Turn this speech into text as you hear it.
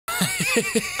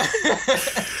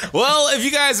Well, if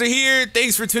you guys are here,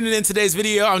 thanks for tuning in today's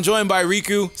video. I'm joined by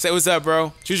RIKU. Say what's up,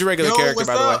 bro. Choose your regular character,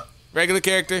 by the way. Regular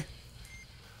character.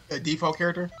 A default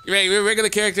character? Right, regular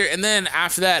character, and then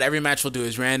after that, every match we'll do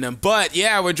is random. But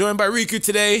yeah, we're joined by RIKU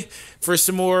today for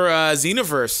some more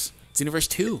Xenoverse. Xenoverse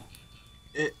 2.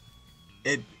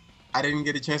 I didn't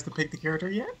get a chance to pick the character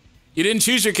yet. You didn't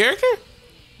choose your character?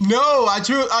 No, I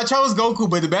chose Goku,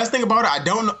 but the best thing about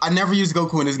it, I never used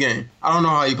Goku in this game. I don't know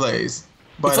how he plays.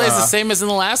 But, he plays the same as in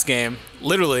the last game,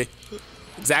 literally.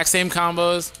 Exact same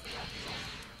combos.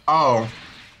 Oh.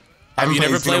 Have you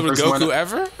never played with Goku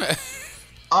ever?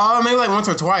 Maybe like once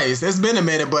or twice. It's been a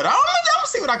minute, but I'm gonna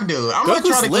see what I can do. I'm gonna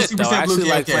try to go Super Saiyan Blue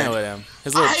like playing with him.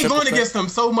 I hate going against him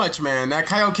so much, man. That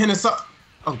Kaioken is so...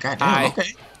 Oh, goddamn,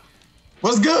 okay.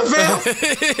 What's good, fam?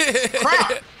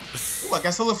 Crap. Ooh, I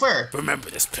got Solar Flare. Remember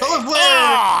this pain. Solar Flare.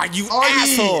 Oh, you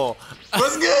asshole.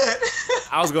 What's good?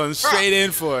 I was going straight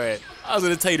in for it. I was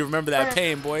going to tell you to remember that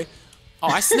pain, boy. Oh,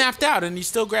 I snapped out and you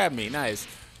still grabbed me. Nice.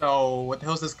 So, what the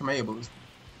hell is this Kamea boost?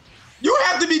 You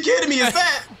have to be kidding me. Is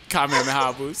that?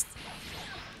 Kamehameha boost.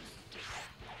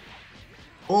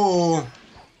 Oh.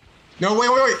 No,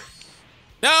 wait.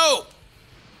 No.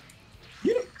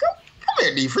 Come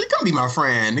here, D-Free. Come be my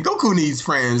friend. Goku needs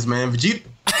friends, man. Vegeta,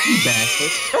 you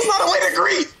bastard. That's not a way to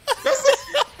greet. That's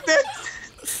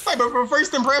type of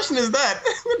first impression is that?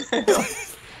 What the hell?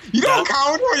 You don't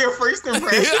count for your first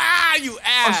impression. You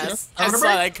ass. I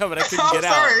saw that coming. I couldn't get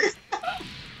out. I'm sorry.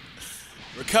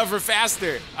 Recover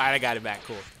faster. All right, I got it back.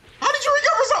 Cool. How did you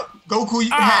recover so? Goku,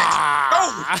 you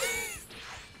hacked.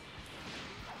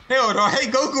 Hell no, I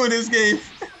hate Goku in this game.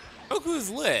 Goku is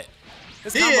lit.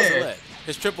 His combos are lit.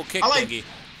 His triple kick thingy.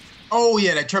 Oh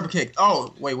yeah, that triple kick.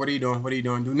 Oh wait, what are you doing? What are you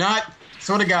doing? Do not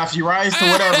sort of guy if you rise to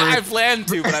whatever. I planned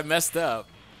to, but I messed up.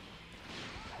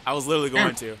 I was literally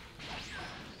going to.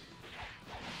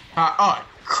 Oh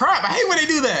crap! I hate when they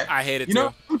do that. I hate it too. You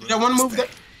know that one move.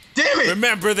 Damn it!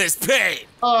 Remember this pain.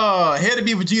 Oh, it had to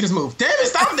be Vegeta's move. Damn it!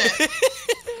 Stop that.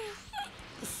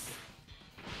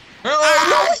 No,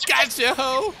 gotcha,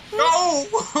 ho. No.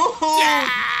 Yeah.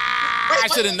 I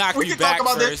should have knocked you back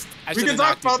first. We can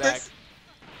talk about this.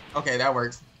 Okay, that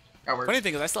works. That works. Funny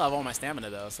thing is, I still have all my stamina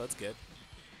though, so that's good.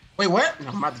 Wait, what?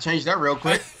 I'm about to change that real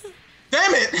quick.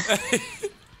 Damn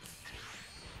it!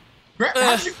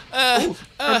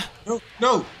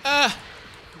 No.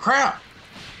 Crap.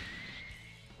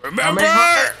 Remember?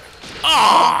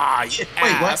 Ah, you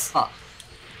wait, ass. what?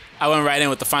 I went right in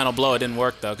with the final blow. It didn't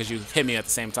work though, because you hit me at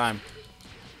the same time.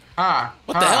 What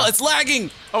the hell? It's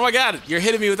lagging! Oh my god, you're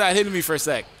hitting me without hitting me for a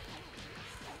sec.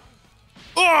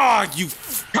 Oh, you!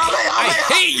 I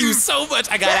hate you so much.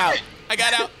 I got out. I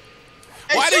got out.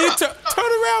 Why did you turn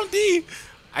around, D?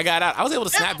 I got out. I was able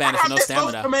to snap banish with no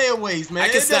stamina. I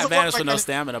can snap banish with no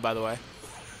stamina, by the way.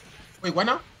 Wait, what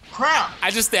now? Crap!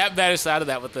 I just snap banished out of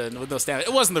that with no stamina.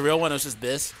 It wasn't the real one. It was just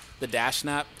this, the dash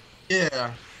snap.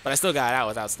 Yeah. But I still got out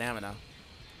without stamina.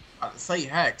 Say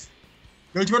hacks.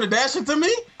 Don't you want to dash it to me?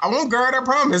 I won't guard, I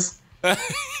promise. I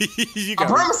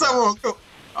promise I won't.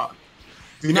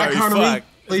 Do not counter me,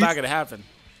 please. It's not going to happen.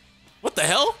 What the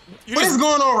hell? What is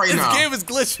going on right now? This game is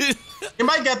glitching. You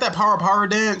might get that power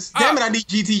dance. Damn it, I need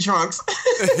GT Trunks.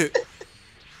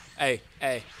 Hey.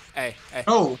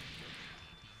 Oh.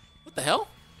 What the hell?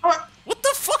 What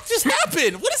the fuck just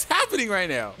happened? What is happening right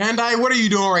now? Bandai, what are you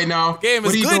doing right now? The game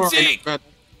is glitching. Right,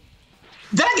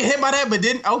 did I get hit by that, but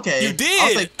didn't? Okay. You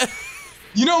did.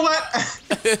 You know what?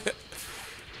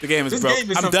 The game is broke.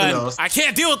 I'm done. Else. I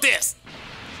can't deal with this.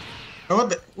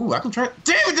 Ooh, I can Damn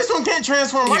it, this one can't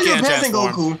transform. Why are you passing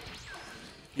Goku?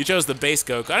 You chose the base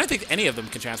Goku. I don't think any of them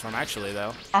can transform, actually,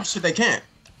 though. Oh, shit, they can't.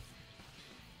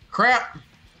 Crap.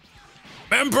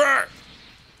 Remember.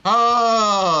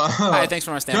 Oh. All right, thanks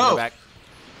for my stamina back.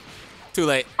 Too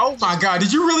late. Oh, my God.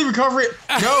 Did you really recover it?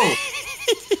 No.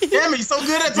 Damn it, you're so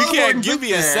good at teleporting. You can't give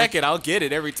me a second. I'll get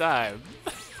it every time.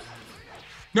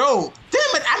 No. Damn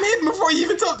it, I'm hitting before you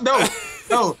even took.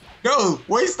 No.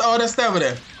 Waste all that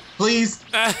stamina. Please.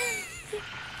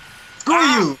 Screw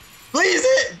you. Please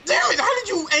hit. Damn it, how did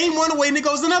you aim one way and it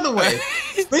goes another way?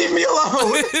 Leave me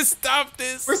alone. Stop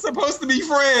this. We're supposed to be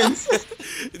friends.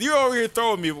 You're over here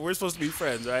throwing me, but we're supposed to be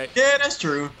friends, right? Yeah, that's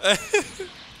true.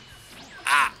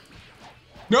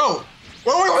 No.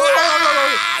 Wait. Wait,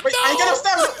 I ain't got no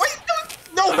stamina. Wait,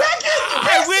 no, back in.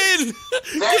 I win.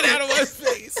 Get out of my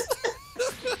face.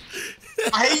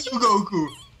 I hate you, Goku.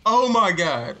 Oh my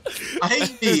God. I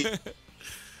hate me.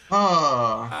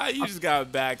 You just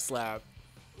got backslapped.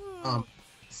 Oh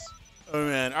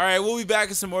man. All right, we'll be back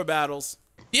in some more battles.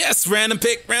 Yes, random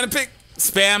pick.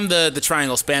 Spam the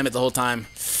triangle. Spam it the whole time.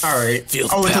 All right. Feel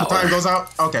the power. Until the time goes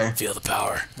out? Okay. Feel the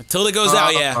power. Until it goes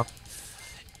out, yeah.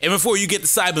 And before you get the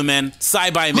Cyberman,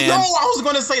 Cyberman. No, I was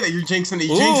going to say that. You're jinxing it.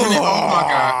 You're jinxing it. Oh, my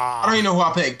God. I don't even know who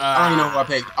I picked. I don't even know who I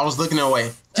picked. I was looking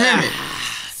away. Damn it.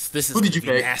 This is who did you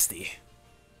pick? Nasty.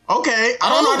 Okay. I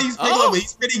don't know how these pick, but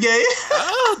he's pretty gay.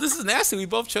 Oh, this is nasty. We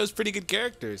both chose pretty good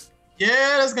characters.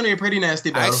 Yeah, that's going to be pretty nasty,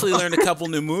 though. I actually learned a couple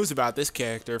new moves about this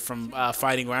character from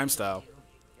Fighting Rhyme Style.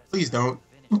 Please don't.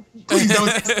 Please don't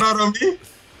test it out on me.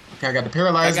 Okay, I got the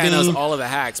paralyzed That guy knows all of the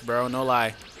hacks, bro. No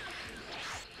lie.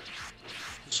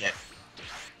 Shit.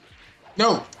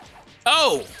 No.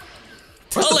 Oh.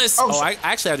 Tullus. I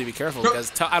actually have to be careful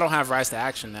because I don't have rise to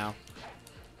action now.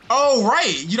 Oh,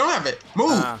 right. You don't have it.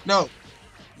 Move. No.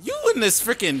 You and this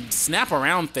freaking snap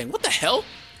around thing. What the hell?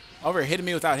 Over here hitting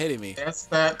me without hitting me. That's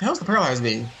that. That was the paralyzed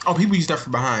being. Oh, people use that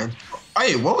from behind.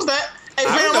 Hey, what was that? Hey,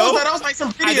 man, what was that? That was like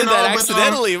some pretty. I did that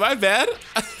accidentally. My bad.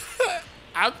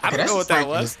 I don't know what that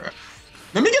was.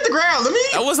 Let me get the ground.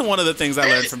 That wasn't one of the things I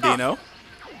learned from Dino.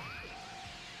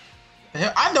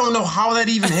 I don't know how that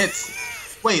even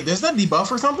hits. Wait, there's that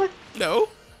debuff or something? No.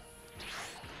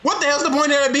 What the hell's the point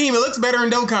of that beam? It looks better in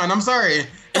Dokkan. I'm sorry.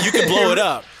 You can blow it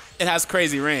up. It has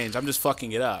crazy range. I'm just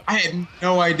fucking it up. I had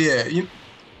no idea. You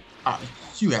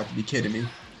have to be kidding me.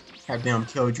 Goddamn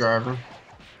kill driver.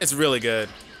 It's really good.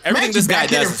 Everything this guy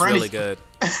does is really good.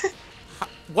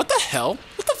 What the hell?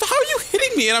 How are you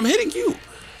hitting me and I'm hitting you?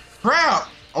 Crap.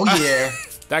 Oh, yeah.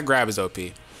 That grab is OP.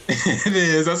 It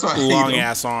is. That's why I hate long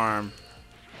ass arm.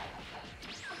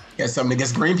 Got something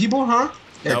against green people, huh?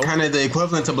 They're kind of the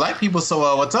equivalent to black people,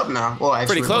 so what's up now? Well,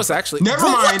 actually, pretty close, actually. Never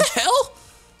mind. What the hell?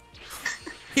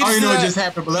 I don't even know what just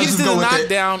happened, but let's just go with it. He did a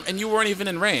knockdown, and you weren't even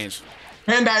in range.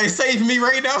 Bandai is saving me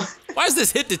right now. Why is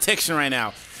this hit detection right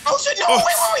now? Oh, shit, no,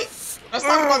 wait. Let's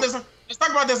talk about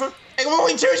this one. Hey,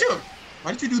 wait, choose you.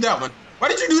 Why did you do that one? Why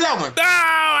did you do that one? No,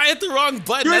 I hit the wrong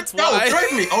button, that's why.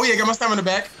 No, me. Oh, yeah, got my stamina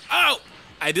back. Oh,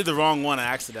 I did the wrong one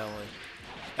accidentally.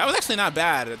 That was actually not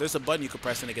bad. There's a button you can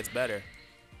press and it gets better.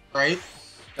 Right?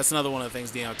 That's another one of the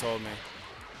things Dino told me.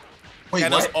 Wait,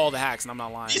 knows all the hacks, and I'm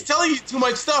not lying. He's telling you too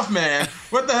much stuff, man.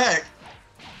 What the heck?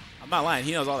 I'm not lying.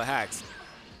 He knows all the hacks.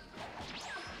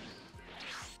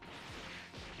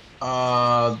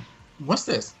 What's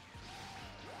this?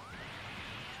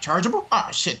 Chargeable? Oh,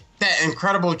 shit. That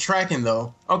incredible tracking,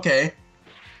 though. Okay.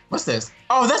 What's this?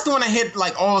 Oh, that's the one I hit,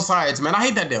 like, all sides, man. I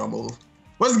hate that damn move.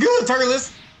 What's good,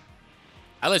 Turles?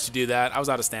 I let you do that. I was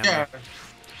out of stamina. Yeah.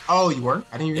 Oh, you were?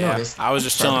 I didn't even notice. I was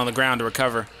just chilling on the ground to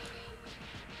recover.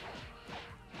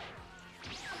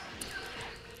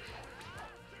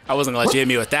 I wasn't gonna let you hit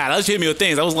me with that. I let you hit me with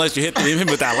things. I wasn't gonna let you hit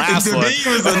me with that last one.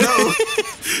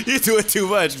 You do it too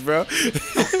much, bro.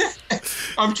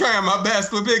 I'm trying my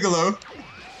best with Bigelow.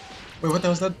 Wait, what the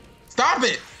hell was that? Stop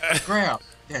it! Grab.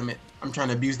 Damn it. I'm trying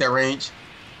to abuse that range.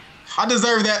 I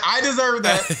deserve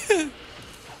that.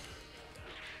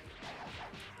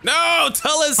 No,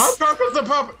 tell us.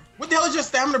 What the hell is your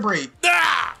stamina break?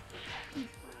 Ah!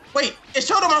 Wait, it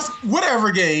showed on my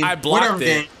whatever game. I blocked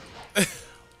it.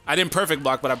 I didn't perfect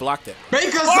block, but I blocked it.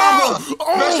 Make us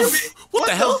what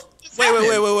the hell?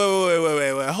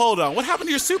 Wait. Hold on. What happened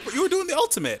to your super? You were doing the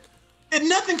ultimate.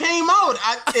 Nothing came out.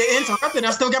 It interrupted.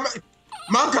 I still got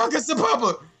my Kaka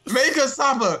Sapapa. Make us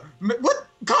Sapa. What?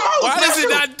 Come on. Why does it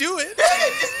not do it?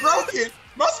 It's broken.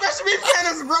 My special beam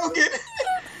cannon is broken.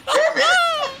 Damn it.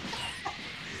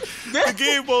 The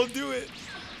game won't do it.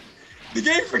 The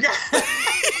game forgot.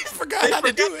 forgot how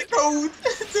to do it. The code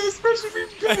to special beam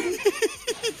cannon.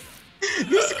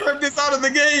 You scrubbed this out of the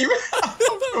game. I'm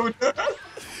so done.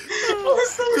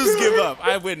 Just give up.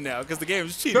 I win now because the game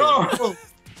is cheated. No.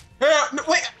 No,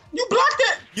 wait, you blocked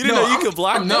that? You didn't know you could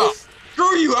block no.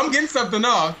 Screw you. I'm getting something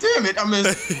off. Damn it. I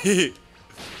missed.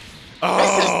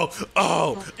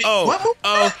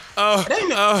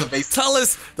 Tell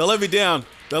us. Don't let me down.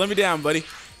 Don't let me down, buddy.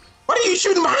 What are you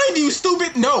shooting behind you,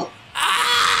 stupid? No.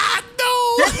 Ah,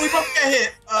 no. Yes, we both got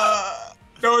hit.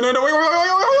 No,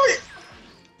 wait.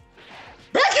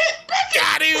 Back it.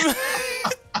 Got him.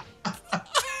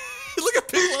 Look at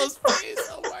Piccolo's face.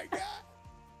 Oh, my God.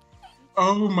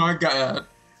 Oh, my God.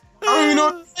 I don't even know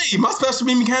what to say. My special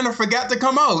beam kind of forgot to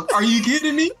come out. Are you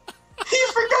kidding me? He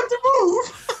forgot to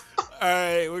move. All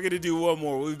right, we're going to do one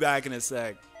more. We'll be back in a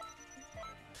sec.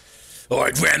 All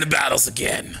right, random battles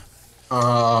again.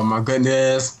 Oh, my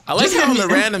goodness. I like how in the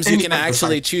randoms you can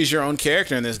actually choose your own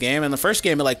character in this game. In the first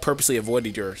game, it like purposely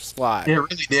avoided your slot. It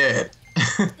really did.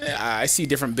 I see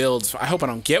different builds. I hope I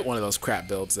don't get one of those crap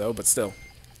builds, though, but still.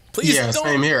 Please don't.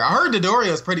 Same here. I heard the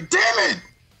Doria's pretty... Damn it!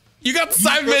 You got the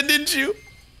Cyberman, didn't you?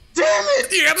 Damn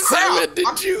it! You got the Cyberman,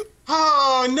 didn't you?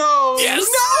 Oh, no. Yes.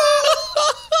 No!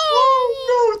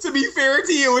 to be fair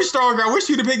to you, was stronger. I wish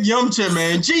you'd have picked Yamcha,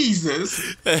 man. Jesus.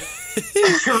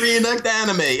 Reenact the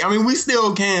anime. I mean, we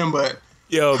still can, but.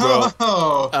 Yo,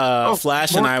 bro.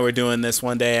 Flash and I were doing this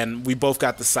one day, and we both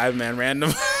got the Cyberman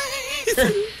random.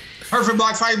 Perfect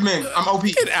block Cyberman. I'm OP.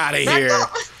 Get out of here.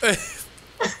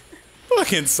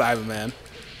 Fucking Cyberman.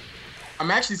 I'm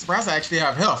actually surprised I actually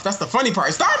have health. That's the funny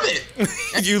part. Stop it.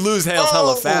 You lose health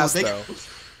hella fast, though.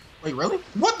 Wait, really?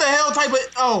 What the hell type of...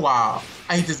 Oh, wow.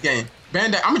 I hate this game.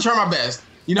 Bandai, I'm going to try my best.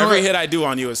 You know Every hit I do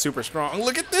on you is super strong.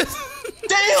 Look at this.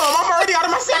 Damn, I'm already out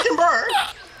of my second bird.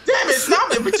 Damn it,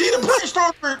 stop it. Vegeta playing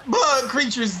stronger blood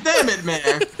creatures. Damn it,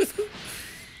 man.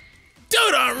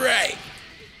 Dude, all right.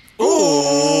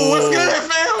 Ooh, what's good,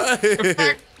 fam? In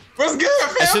fact, what's good,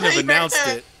 fam? I should have announced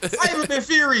it. Cyberman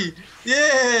Fury.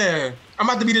 Yeah. I'm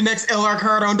about to be the next LR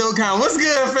card on Dokkan. What's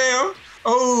good, fam?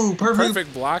 Oh,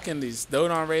 perfect blocking these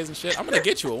Dodon rays and shit. I'm gonna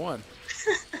get you a 1.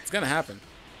 It's gonna happen.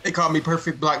 They call me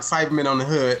perfect block Cyberman on the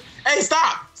hood. Hey,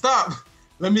 stop.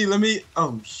 Let me.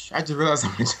 Oh, I just realized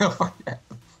how much health I have.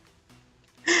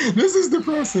 This is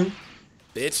depressing.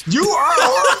 Bitch. You are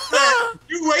horrible.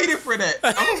 You waited for that.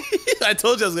 I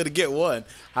told you I was gonna get 1.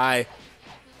 Hi.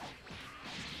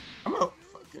 I'm a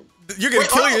fucking. You're gonna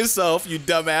kill yourself, you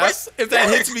dumbass. If that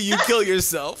hits me, you kill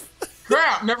yourself.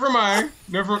 Crap. Never mind.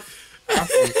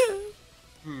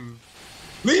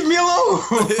 Leave me alone.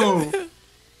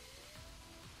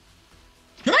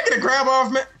 Can I get a grab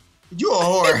off, man? You a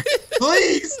whore.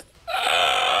 Please.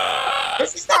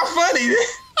 This is not funny.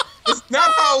 It's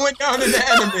not how it went down in the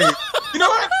anime. You know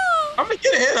what? I'm gonna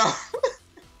get a hit off.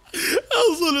 I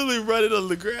was literally running on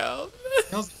the ground.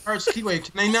 Wait,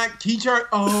 can they not key chart?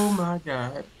 Oh my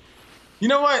god. You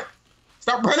know what?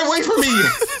 Stop running away from me.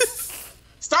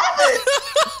 Stop it.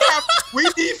 We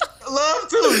need love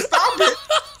too. Stop it.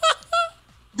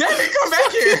 Damn it, come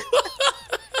back here.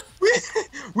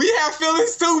 We have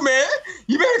feelings too, man.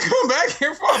 You better come back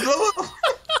here for a blow up.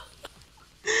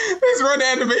 This run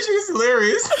animation is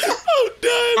hilarious. I'm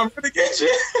done. I'm gonna get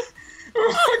you.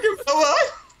 I'm fucking blow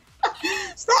up.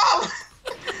 Stop.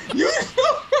 You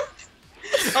know.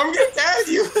 I'm gonna tag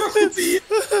you.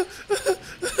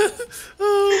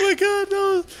 Oh my god,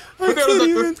 no.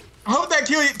 I hope that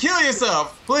kill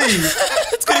yourself, please.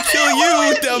 It's gonna kill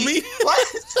you, dummy. What?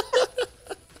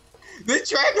 The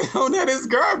tracking on that is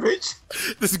garbage.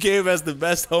 This game has the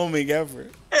best homing ever.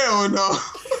 Hell no.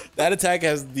 That attack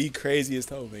has the craziest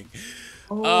homing.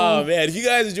 Oh man, if you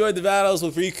guys enjoyed the battles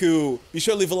with RIKU, be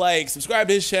sure to leave a like, subscribe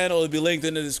to his channel, it'll be linked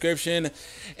in the description.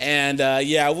 And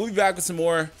yeah, we'll be back with some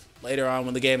more later on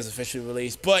when the game is officially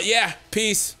released. But yeah,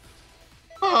 peace.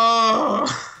 Oh.